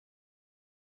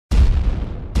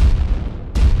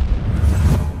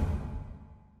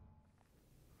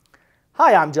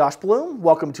Hi, I'm Josh Bloom.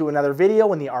 Welcome to another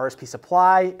video in the RSP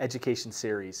Supply Education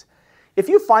Series. If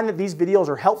you find that these videos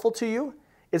are helpful to you,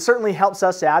 it certainly helps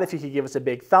us out if you could give us a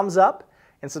big thumbs up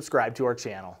and subscribe to our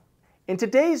channel. In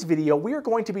today's video, we are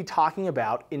going to be talking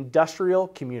about industrial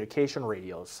communication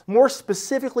radios. More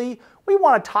specifically, we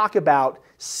want to talk about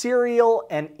serial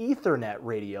and Ethernet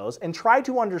radios and try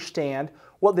to understand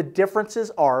what the differences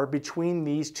are between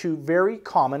these two very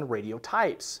common radio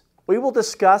types. We will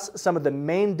discuss some of the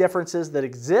main differences that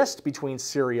exist between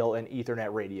serial and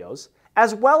Ethernet radios,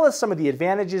 as well as some of the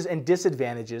advantages and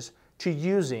disadvantages to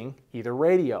using either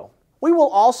radio. We will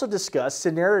also discuss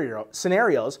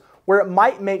scenarios where it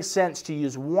might make sense to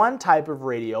use one type of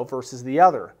radio versus the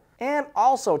other, and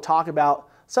also talk about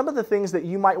some of the things that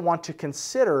you might want to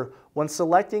consider when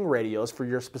selecting radios for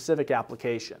your specific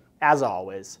application. As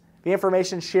always, the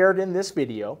information shared in this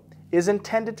video is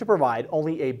intended to provide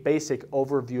only a basic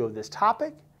overview of this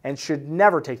topic and should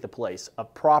never take the place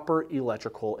of proper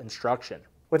electrical instruction.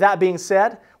 With that being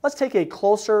said, let's take a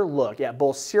closer look at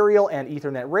both serial and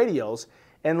Ethernet radios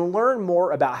and learn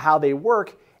more about how they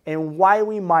work and why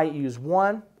we might use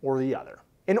one or the other.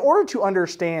 In order to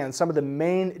understand some of the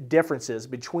main differences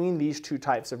between these two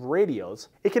types of radios,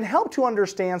 it can help to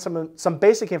understand some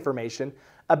basic information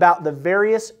about the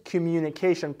various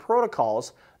communication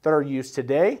protocols that are used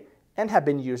today and have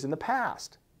been used in the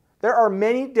past. There are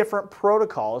many different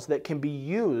protocols that can be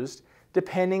used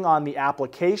depending on the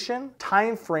application,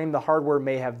 time frame the hardware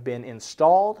may have been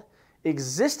installed,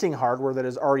 existing hardware that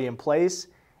is already in place,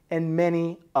 and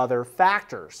many other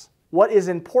factors. What is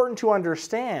important to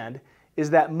understand is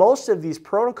that most of these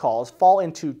protocols fall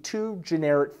into two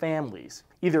generic families,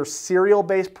 either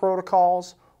serial-based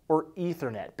protocols or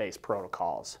Ethernet-based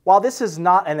protocols. While this is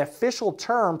not an official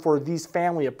term for these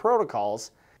family of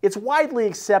protocols, it's widely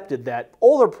accepted that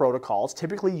older protocols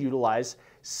typically utilize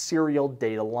serial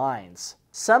data lines.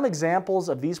 Some examples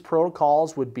of these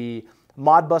protocols would be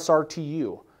Modbus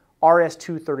RTU,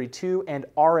 RS-232, and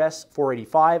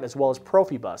RS-485, as well as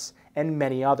Profibus, and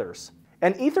many others.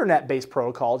 And Ethernet-based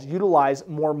protocols utilize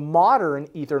more modern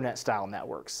Ethernet-style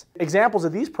networks. Examples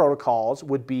of these protocols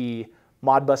would be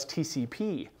Modbus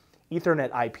TCP,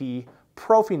 Ethernet IP,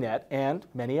 Profinet, and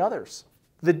many others.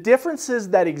 The differences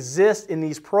that exist in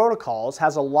these protocols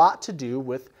has a lot to do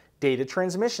with data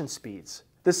transmission speeds.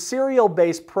 The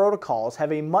serial-based protocols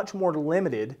have a much more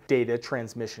limited data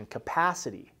transmission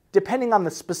capacity. Depending on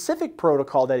the specific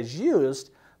protocol that is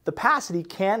used, the capacity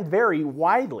can vary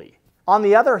widely. On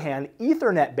the other hand,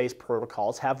 Ethernet-based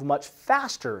protocols have much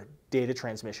faster data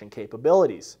transmission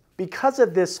capabilities. Because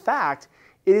of this fact,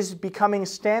 it is becoming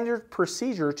standard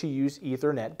procedure to use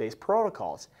Ethernet-based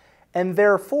protocols, and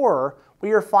therefore,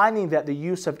 we are finding that the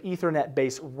use of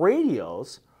Ethernet-based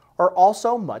radios are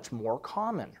also much more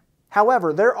common.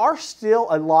 However, there are still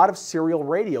a lot of serial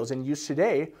radios in use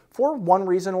today for one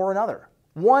reason or another.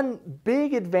 One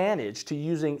big advantage to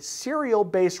using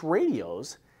serial-based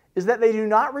radios is that they do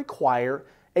not require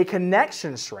a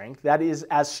connection strength that is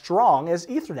as strong as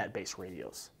Ethernet-based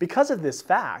radios. Because of this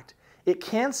fact, it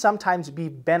can sometimes be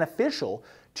beneficial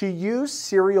to use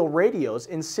serial radios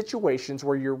in situations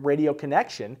where your radio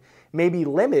connection may be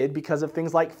limited because of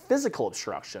things like physical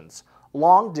obstructions,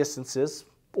 long distances,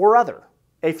 or other.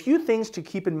 A few things to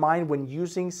keep in mind when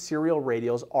using serial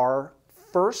radios are,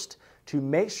 first, to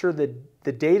make sure that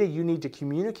the data you need to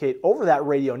communicate over that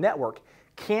radio network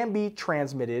can be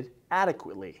transmitted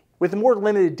adequately. With more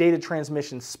limited data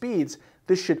transmission speeds,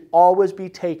 this should always be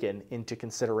taken into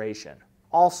consideration.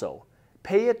 Also,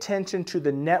 pay attention to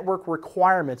the network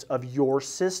requirements of your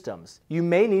systems. You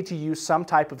may need to use some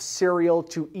type of serial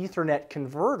to Ethernet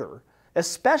converter,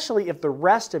 especially if the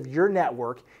rest of your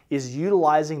network is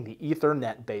utilizing the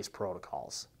Ethernet-based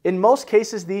protocols. In most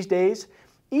cases these days,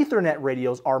 Ethernet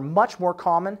radios are much more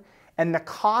common, and the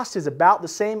cost is about the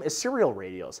same as serial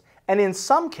radios, and in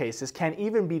some cases can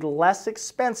even be less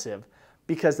expensive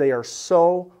because they are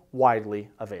so widely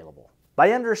available.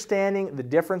 By understanding the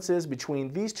differences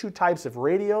between these two types of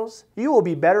radios, you will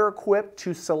be better equipped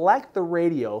to select the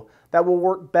radio that will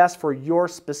work best for your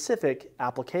specific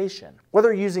application.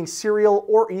 Whether using serial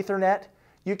or Ethernet,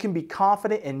 you can be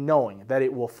confident in knowing that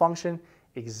it will function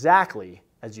exactly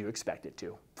as you expect it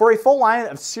to. For a full line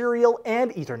of serial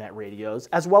and Ethernet radios,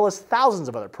 as well as thousands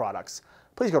of other products,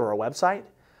 please go to our website.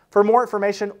 For more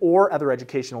information or other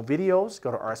educational videos,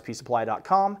 go to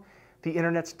rspsupply.com. the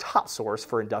internet's top source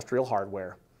for industrial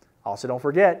hardware. Also, don't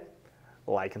forget,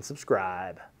 like and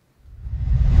subscribe.